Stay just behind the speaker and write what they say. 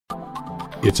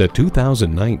It's a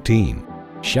 2019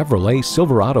 Chevrolet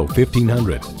Silverado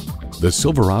 1500. The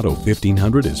Silverado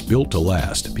 1500 is built to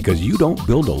last because you don't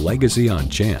build a legacy on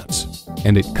chance.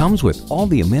 And it comes with all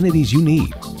the amenities you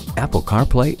need: Apple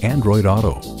CarPlay, Android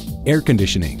Auto, air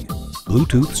conditioning,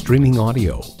 Bluetooth streaming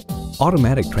audio,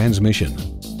 automatic transmission,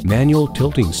 manual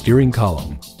tilting steering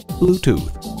column,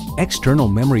 Bluetooth, external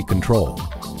memory control,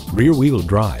 rear-wheel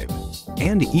drive,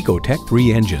 and Ecotec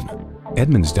 3 engine.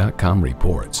 Edmunds.com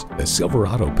reports the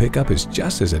Silverado pickup is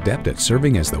just as adept at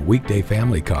serving as the weekday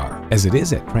family car as it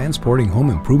is at transporting home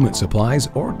improvement supplies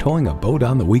or towing a boat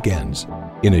on the weekends.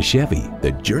 In a Chevy,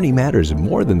 the journey matters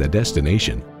more than the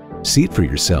destination. See it for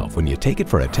yourself when you take it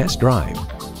for a test drive.